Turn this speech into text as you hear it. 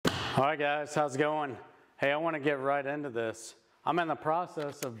All right guys, how's it going? Hey, I want to get right into this. I'm in the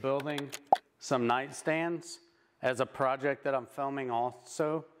process of building some nightstands as a project that I'm filming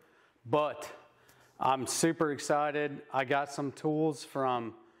also, but I'm super excited. I got some tools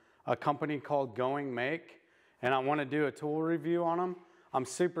from a company called Goingmake, and I want to do a tool review on them. I'm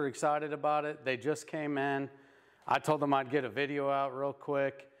super excited about it. They just came in. I told them I'd get a video out real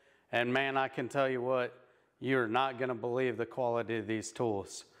quick, and man, I can tell you what, you're not going to believe the quality of these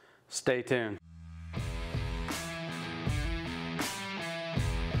tools. Stay tuned.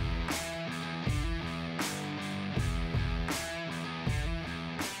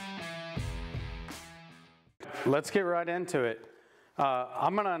 Let's get right into it.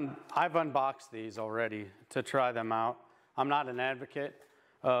 I've unboxed these already to try them out. I'm not an advocate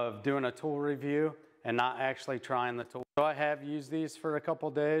of doing a tool review and not actually trying the tool. So I have used these for a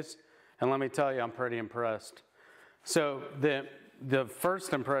couple days, and let me tell you, I'm pretty impressed. So the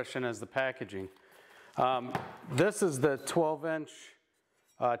first impression is the packaging. This is the 12-inch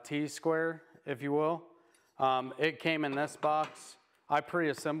T-square, if you will. It came in this box. I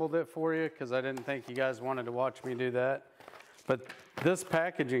pre-assembled it for you because I didn't think you guys wanted to watch me do that. But this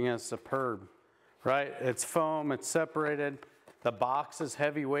packaging is superb, right? It's foam, it's separated. The box is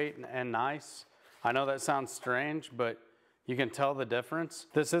heavyweight and nice. I know that sounds strange, but you can tell the difference.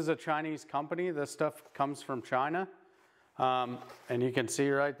 This is a Chinese company. This stuff comes from China. And you can see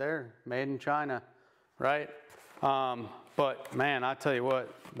right there, made in China, right? But man, I tell you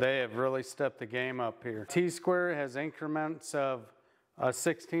what, they have really stepped the game up here. T-square has increments of a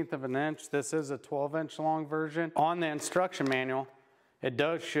 1/16 of an inch. This is a 12-inch long version. On the instruction manual, it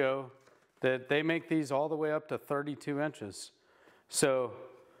does show that they make these all the way up to 32 inches. So,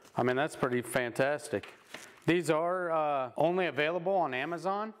 I mean, that's pretty fantastic. These are only available on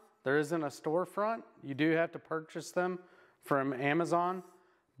Amazon. There isn't a storefront. You do have to purchase them from Amazon.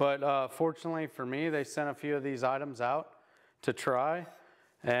 But fortunately for me, they sent a few of these items out to try.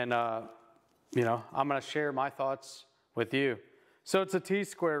 And, you know, I'm going to share my thoughts with you. So it's a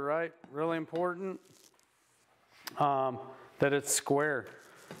T-square, right? Really important that it's square.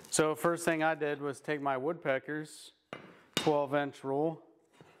 So first thing I did was take my Woodpeckers 12-inch rule,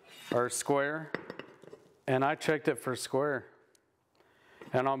 or square, and I checked it for square.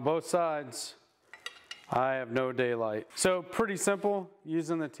 And on both sides, I have no daylight. So pretty simple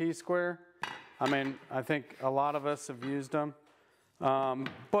using the T-square. I mean, I think a lot of us have used them.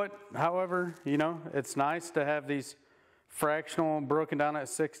 But however, you know, it's nice to have these fractional broken down at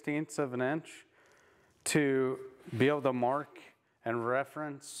 1/16 of an inch to be able to mark and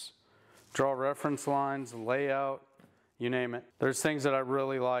reference, draw reference lines, layout, you name it. There's things that I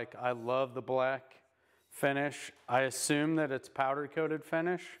really like. I love the black finish. I assume that it's powder coated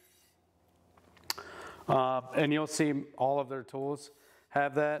finish. And you'll see all of their tools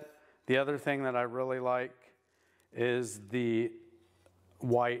have that. The other thing that I really like is the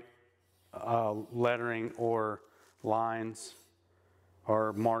white lettering or lines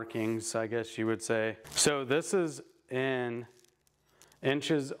or markings, I guess you would say. So this is in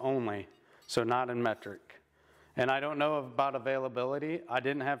inches only, so not in metric. And I don't know about availability. I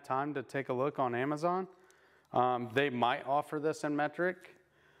didn't have time to take a look on Amazon. They might offer this in metric,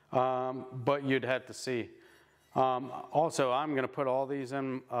 but you'd have to see. Also, I'm going to put all these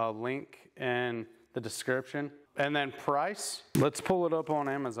in a link in the description. And then price, let's pull it up on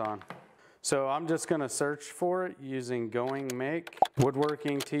Amazon. So I'm just going to search for it using Goingmake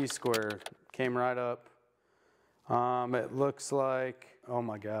woodworking T-square. Came right up. It looks like, oh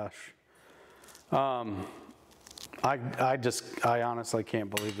my gosh. I honestly can't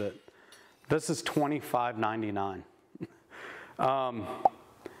believe that. This is $25.99.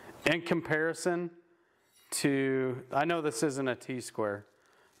 In comparison to, I know this isn't a T-square,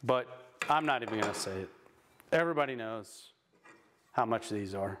 but I'm not even going to say it. Everybody knows how much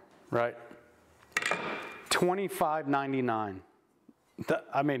these are, right? $25.99.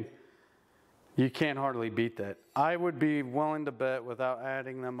 I mean, you can't hardly beat that. I would be willing to bet without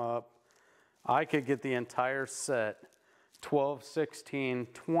adding them up, I could get the entire set, 12, 16,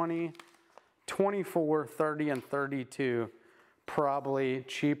 20, 24, 30, and 32, probably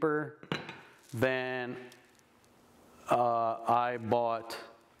cheaper than I bought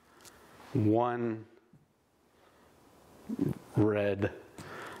one red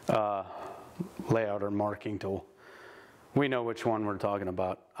layout or marking tool. We know which one we're talking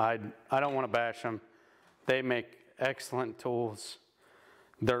about. I don't want to bash them. They make excellent tools.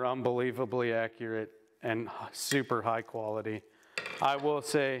 They're unbelievably accurate and super high quality. I will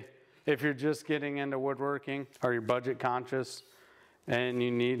say, if you're just getting into woodworking or you're budget conscious and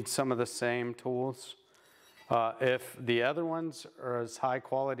you need some of the same tools, If the other ones are as high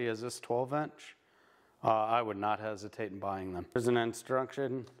quality as this 12-inch, I would not hesitate in buying them. There's an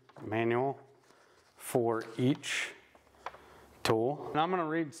instruction manual for each tool. And I'm going to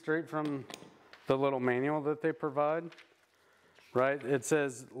read straight from the little manual that they provide. Right? It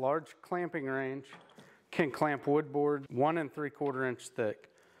says large clamping range can clamp wood board 1 3/4 inch thick,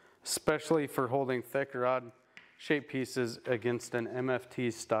 especially for holding thick rod shaped pieces against an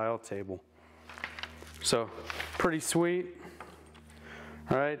MFT style table. So pretty sweet.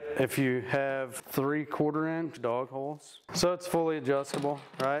 Right? If you have 3/4 inch dog holes. So it's fully adjustable,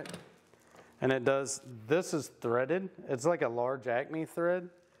 right? And it does, this is threaded. It's like a large Acme thread.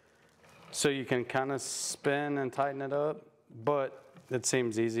 So you can kind of spin and tighten it up, but it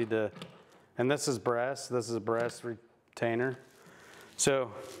seems easy to, and this is brass. This is a brass retainer.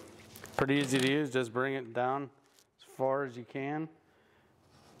 So pretty easy to use. Just bring it down as far as you can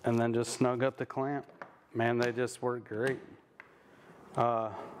and then just snug up the clamp. Man, they just work great.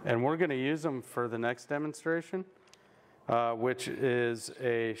 And we're going to use them for the next demonstration, which is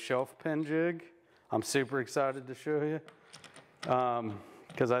a shelf pin jig. I'm super excited to show you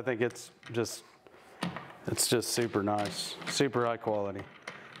because I think it's just super nice, super high quality.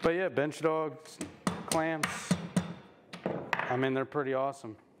 But yeah, bench dog clamps, I mean, they're pretty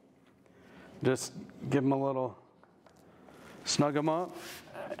awesome. Just give them a little, snug them up,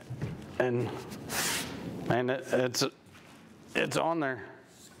 and man, it's on there.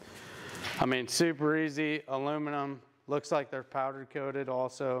 I mean, super easy, aluminum, looks like they're powder coated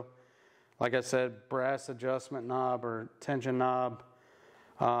also. Like I said, brass adjustment knob or tension knob.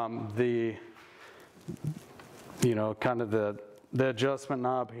 Kind of the adjustment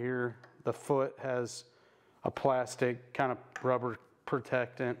knob here, the foot has a plastic kind of rubber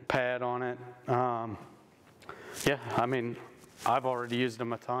protectant pad on it. Yeah, I mean, I've already used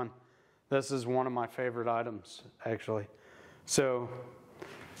them a ton. This is one of my favorite items, actually. So,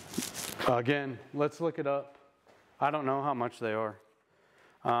 again, let's look it up. I don't know how much they are.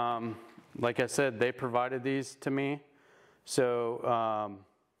 Like I said, they provided these to me. So,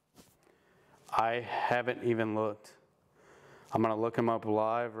 I haven't even looked. I'm going to look them up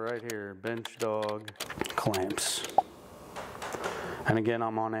live right here. Bench dog clamps. And again,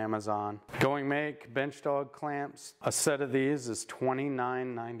 I'm on Amazon. Goingmake bench dog clamps. A set of these is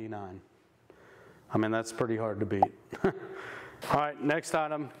 $29.99. I mean, that's pretty hard to beat. All right, next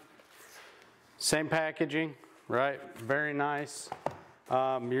item. Same packaging, right? Very nice.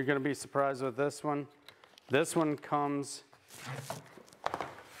 You're going to be surprised with this one. This one comes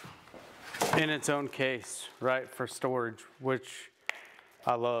in its own case, right, for storage, which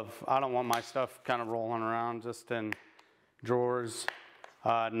I love. I don't want my stuff kind of rolling around just in drawers.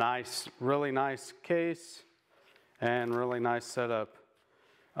 Nice, really nice case and really nice setup.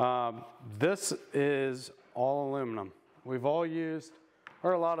 This is all aluminum. We've all used,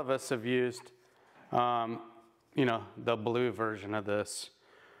 or a lot of us have used, the blue version of this,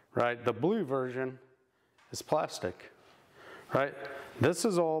 right? The blue version is plastic, right? This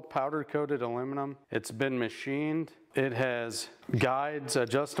is all powder coated aluminum. It's been machined. It has guides,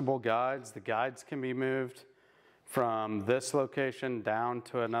 adjustable guides. The guides can be moved from this location down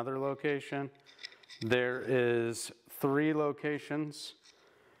to another location. There is 3 locations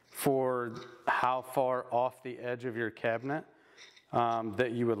for how far off the edge of your cabinet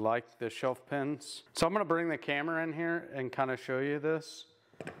that you would like the shelf pins. So I'm going to bring the camera in here and kind of show you this,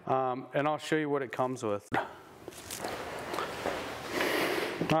 and I'll show you what it comes with.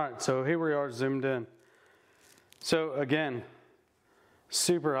 All right, so here we are zoomed in. So again,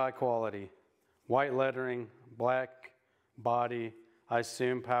 super high quality, white lettering, black body, I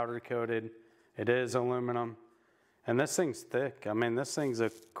assume powder coated. It is aluminum. And this thing's thick. I mean, this thing's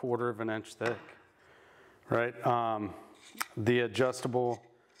 1/4 inch thick, right? The adjustable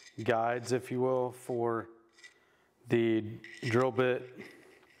guides, if you will, for the drill bit,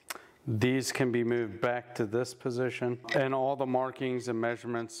 these can be moved back to this position. And all the markings and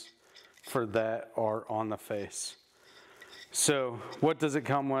measurements for that are on the face. So what does it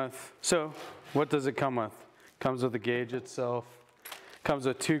come with? Comes with the gauge itself. Comes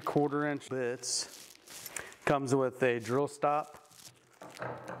with 2/4 inch bits. Comes with a drill bit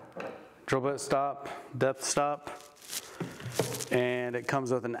stop, depth stop, and it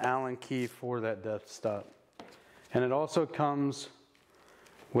comes with an Allen key for that depth stop. And it also comes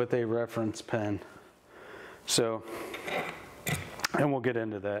with a reference pen. So, and we'll get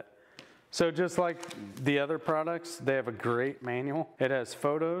into that. So just like the other products, they have a great manual. It has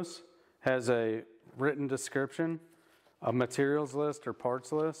photos, has a written description, a materials list or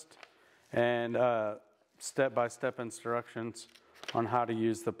parts list, and step-by-step instructions on how to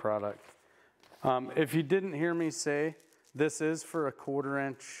use the product. If you didn't hear me say, this is for a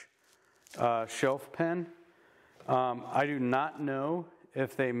 1/4-inch shelf pin. I do not know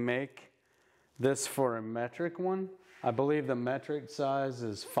if they make this for a metric one. I believe the metric size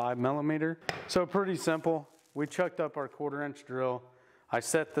is 5 millimeter. So pretty simple. We chucked up our 1/4-inch drill. I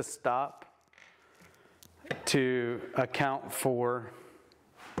set the stop to account for,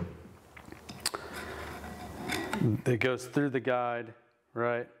 it goes through the guide,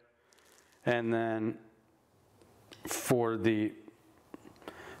 right? And then for the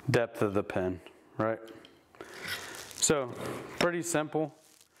depth of the pin, right? So pretty simple.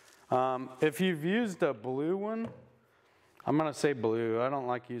 If you've used a blue one, I'm gonna say blue. I don't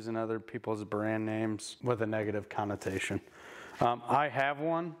like using other people's brand names with a negative connotation. I have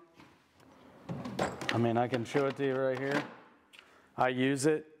one. I mean, I can show it to you right here. I use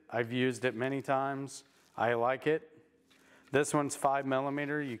it. I've used it many times. I like it. This one's 5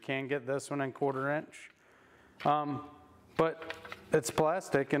 millimeter. You can get this one in 1/4-inch. But it's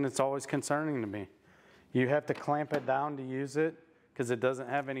plastic and it's always concerning to me. You have to clamp it down to use it because it doesn't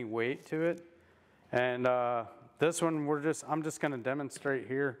have any weight to it. And this one, I'm just gonna demonstrate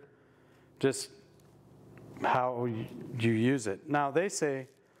here just how you use it. Now they say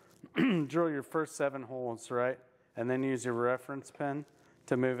drill your first 7 holes, right? And then use your reference pin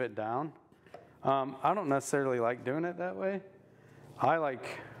to move it down. I don't necessarily like doing it that way. I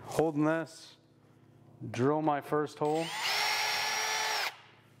like holding this, drill my first hole,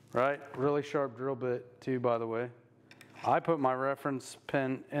 right? Really sharp drill bit too, by the way. I put my reference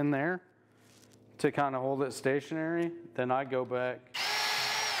pin in there to kind of hold it stationary. Then I go back,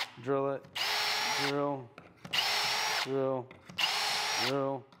 drill it, drill, drill,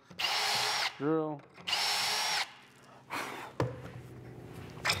 drill, drill.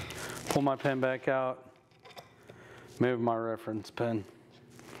 Pull my pin back out, move my reference pin,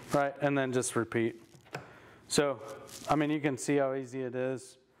 right? And then just repeat. So, I mean, you can see how easy it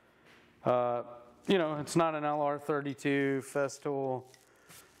is. You know, it's not an LR32 Festool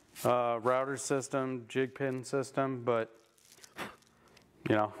router system, jig pin system, but,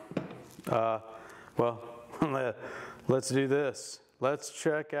 you know, well, let's do this. Let's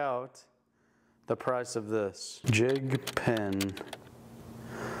check out the price of this. Jig pin,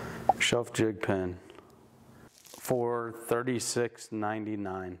 shelf jig pin for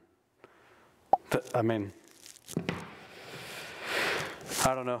 $36.99. I mean,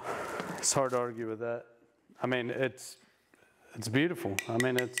 I don't know. It's hard to argue with that. I mean, it's beautiful. I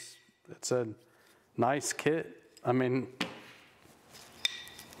mean, it's a nice kit. I mean,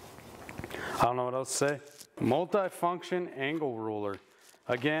 I don't know what else to say. Multi-function angle ruler.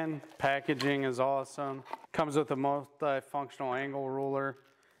 Again, packaging is awesome. Comes with a multi-functional angle ruler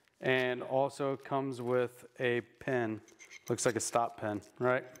and also comes with a pin. Looks like a stop pin,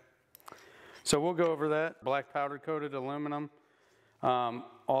 right? So we'll go over that. Black powder coated aluminum.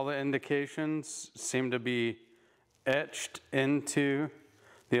 All the indications seem to be etched into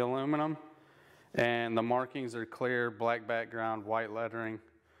the aluminum, and the markings are clear, black background, white lettering.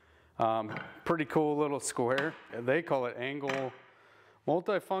 Pretty cool little square. They call it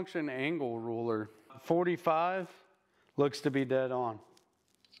multi-function angle ruler. 45 looks to be dead on.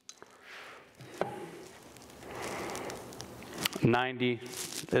 90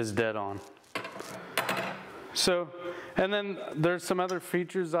 is dead on. So, and then there's some other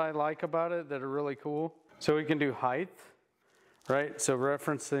features I like about it that are really cool. So we can do height, right? So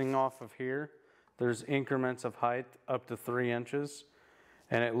referencing off of here, there's increments of height up to 3 inches.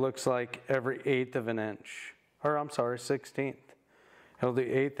 And it looks like every 1/8 of an inch. Or I'm sorry, 16th. It'll do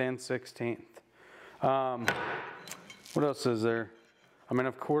 1/8 and 16th. What else is there? I mean,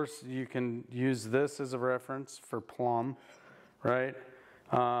 of course, you can use this as a reference for plumb, right?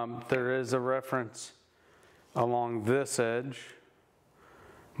 There is a reference along this edge,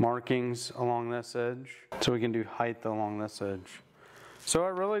 markings along this edge, so we can do height along this edge. So I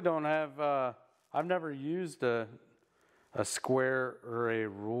really don't have, I've never used a square or a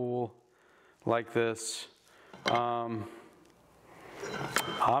rule like this. I'm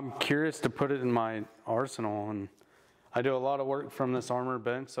curious to put it in my arsenal, and I do a lot of work from this armor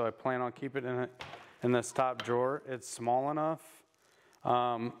bench, so I plan on keeping it in this top drawer. It's small enough.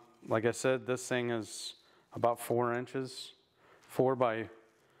 Like I said, this thing is about 4 inches, 4 by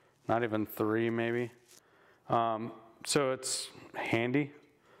not even 3 maybe. So it's handy,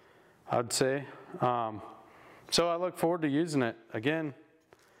 I'd say. So I look forward to using it. Again,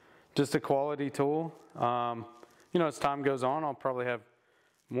 just a quality tool. You know, as time goes on, I'll probably have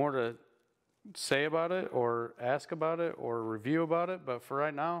more to say about it or ask about it or review about it. But for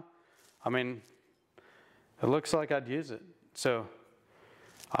right now, I mean, it looks like I'd use it. So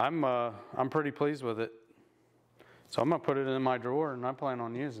I'm pretty pleased with it. So I'm gonna put it in my drawer and I plan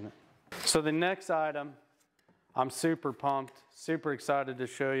on using it. So the next item, I'm super pumped, super excited to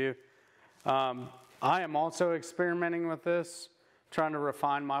show you. I am also experimenting with this, trying to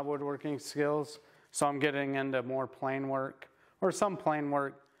refine my woodworking skills. So I'm getting into more plane work, or some plane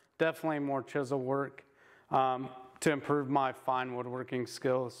work, definitely more chisel work, to improve my fine woodworking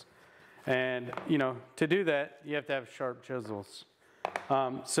skills. And you know, to do that, you have to have sharp chisels.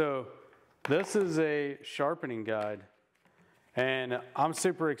 So this is a sharpening guide, and I'm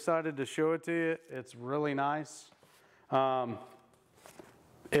super excited to show it to you. It's really nice.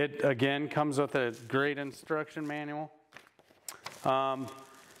 It again comes with a great instruction manual.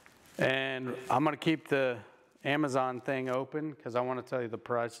 And I'm gonna keep the Amazon thing open because I want to tell you the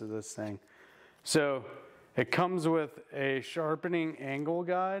price of this thing. So it comes with a sharpening angle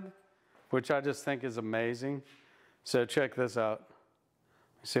guide, which I just think is amazing. So check this out.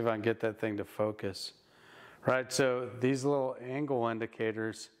 See if I can get that thing to focus. Right, so these little angle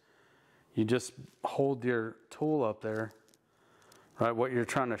indicators, you just hold your tool up there, right, what you're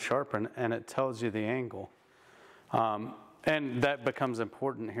trying to sharpen, and it tells you the angle. And that becomes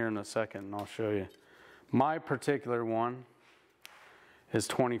important here in a second, and I'll show you. My particular one is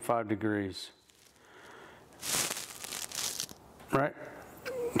 25 degrees. Right?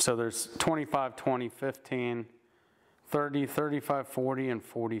 So there's 25, 20, 15, 30, 35, 40, and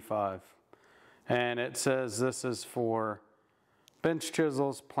 45. And it says this is for bench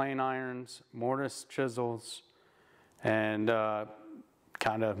chisels, plane irons, mortise chisels, and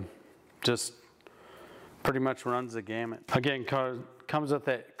kind of just pretty much runs the gamut. Again, comes with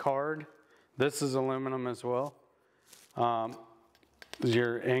that card. This is aluminum as well. This is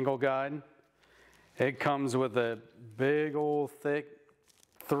your angle guide. It comes with a big old thick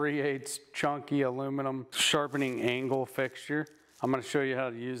 3/8 chunky aluminum sharpening angle fixture. I'm going to show you how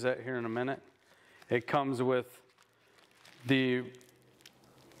to use that here in a minute. It comes with the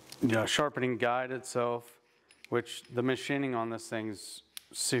sharpening guide itself, which the machining on this thing is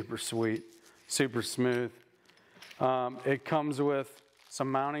super sweet, super smooth. It comes with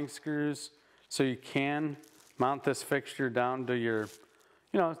some mounting screws, so you can mount this fixture down to your,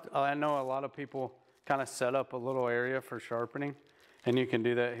 I know a lot of people kind of set up a little area for sharpening, and you can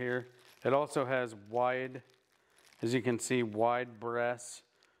do that here. It also has wide, as you can see, wide brass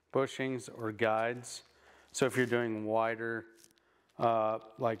bushings or guides. So if you're doing wider,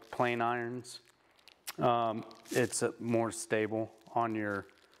 like plane irons, it's more stable on your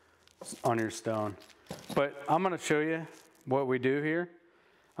stone. But I'm going to show you what we do here.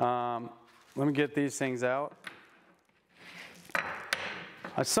 Let me get these things out.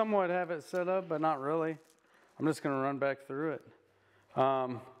 I somewhat have it set up, but not really. I'm just going to run back through it.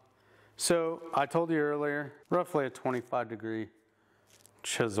 So I told you earlier, roughly a 25 degree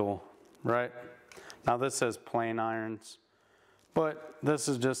chisel, right? Now this says plane irons, but this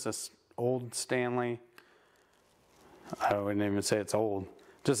is just an old Stanley, I wouldn't even say it's old,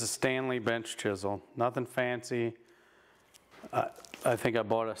 just a Stanley bench chisel, nothing fancy. I think I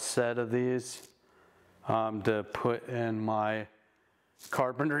bought a set of these to put in my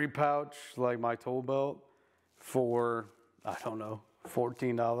carpentry pouch, like my tool belt, for, I don't know,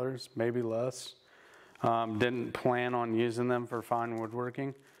 $14, maybe less. Didn't plan on using them for fine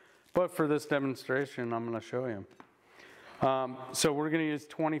woodworking, but for this demonstration, I'm going to show you. So we're going to use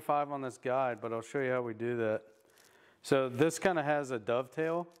 25 on this guide, but I'll show you how we do that. So this kind of has a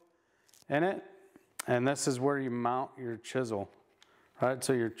dovetail in it, and this is where you mount your chisel, right?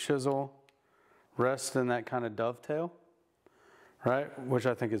 So your chisel rests in that kind of dovetail, right? Which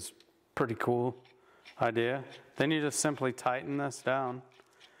I think is pretty cool idea. Then you just simply tighten this down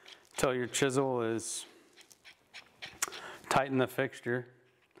until your chisel is tighten the fixture,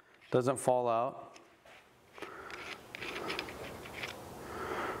 doesn't fall out.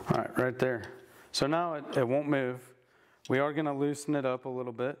 All right, right there. So now it won't move. We are going to loosen it up a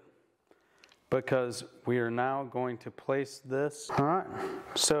little bit because we are now going to place this. All right,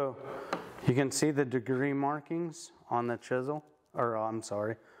 so you can see the degree markings on the chisel, or I'm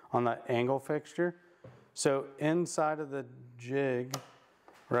sorry, on the angle fixture. So inside of the jig,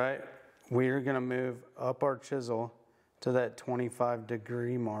 right, we are going to move up our chisel to that 25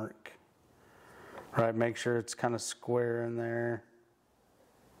 degree mark. Right, make sure it's kind of square in there.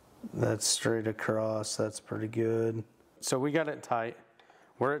 That's straight across, that's pretty good. So we got it tight.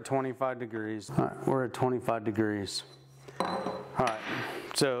 We're at 25 degrees. All right, we're at 25 degrees. All right,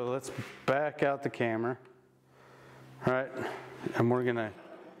 so let's back out the camera. All right, and we're gonna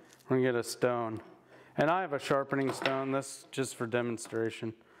get a stone. And I have a sharpening stone, this just for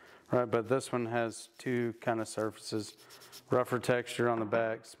demonstration, right? But this one has two kind of surfaces, rougher texture on the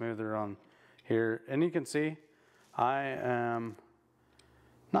back, smoother on here. And you can see I am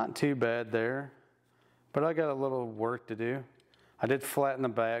not too bad there, but I got a little work to do. I did flatten the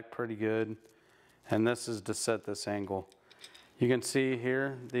back pretty good, and this is to set this angle. You can see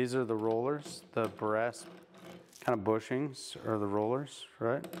here, these are the rollers, the brass kind of bushings are the rollers,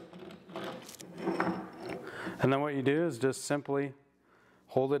 right? And then what you do is just simply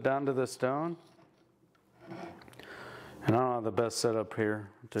hold it down to the stone. And I don't have the best setup here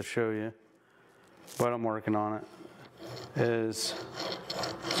to show you, but I'm working on it.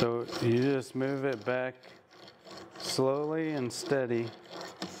 So you just move it back slowly and steady,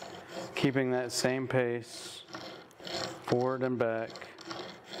 keeping that same pace, forward and back.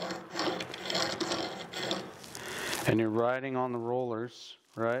 And you're riding on the rollers,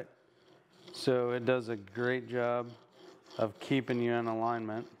 right? So it does a great job of keeping you in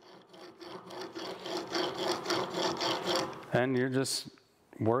alignment. And you're just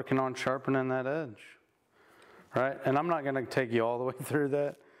working on sharpening that edge, right? And I'm not gonna take you all the way through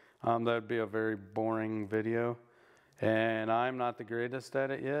that. That'd be a very boring video. And I'm not the greatest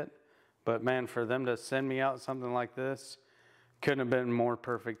at it yet. But man, for them to send me out something like this, couldn't have been more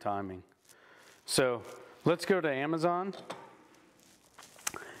perfect timing. So let's go to Amazon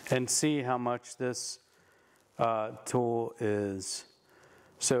and see how much this tool is.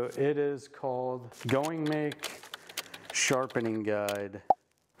 So it is called Goingmake Sharpening Guide,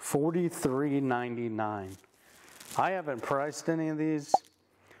 $43.99. I haven't priced any of these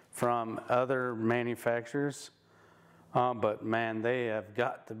from other manufacturers, but man, they have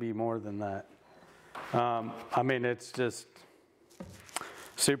got to be more than that. I mean, it's just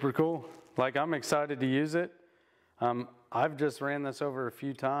super cool. Like, I'm excited to use it. I've just ran this over a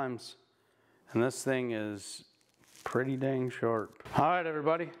few times, and this thing is pretty dang sharp. All right,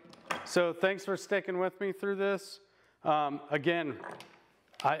 everybody. So thanks for sticking with me through this. Again,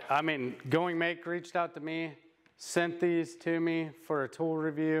 I mean, Goingmake reached out to me, sent these to me for a tool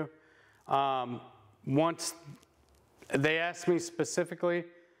review. Once they asked me specifically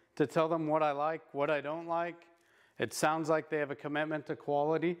to tell them what I like, what I don't like. It sounds like they have a commitment to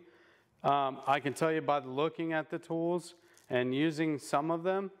quality. I can tell you by looking at the tools and using some of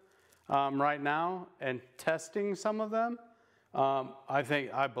them right now and testing some of them,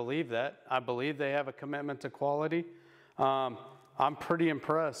 I believe that. I believe they have a commitment to quality. I'm pretty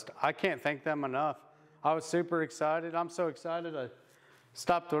impressed. I can't thank them enough. I was super excited. I'm so excited I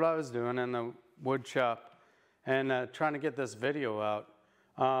stopped what I was doing in the wood shop and trying to get this video out.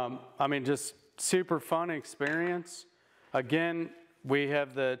 I mean, just super fun experience. Again, we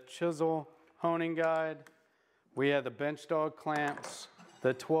have the chisel honing guide. We have the bench dog clamps,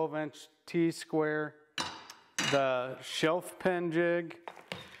 the 12-inch T-square, the shelf pin jig,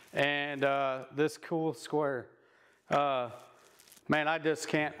 and this cool square. Man, I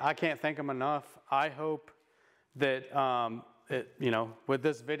can't thank them enough. I hope that, with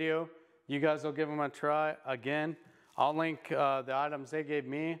this video, you guys will give them a try. Again, I'll link the items they gave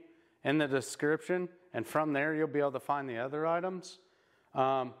me in the description, and from there, you'll be able to find the other items.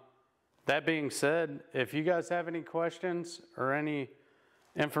 That being said, if you guys have any questions or any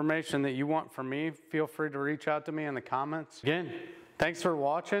information that you want from me, feel free to reach out to me in the comments. Again, thanks for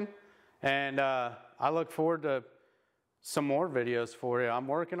watching, and I look forward to some more videos for you. I'm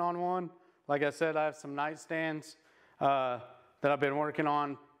working on one. Like I said, I have some nightstands that I've been working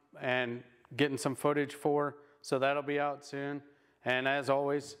on and getting some footage for, so that'll be out soon. And as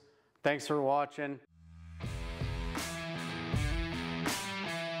always, thanks for watching.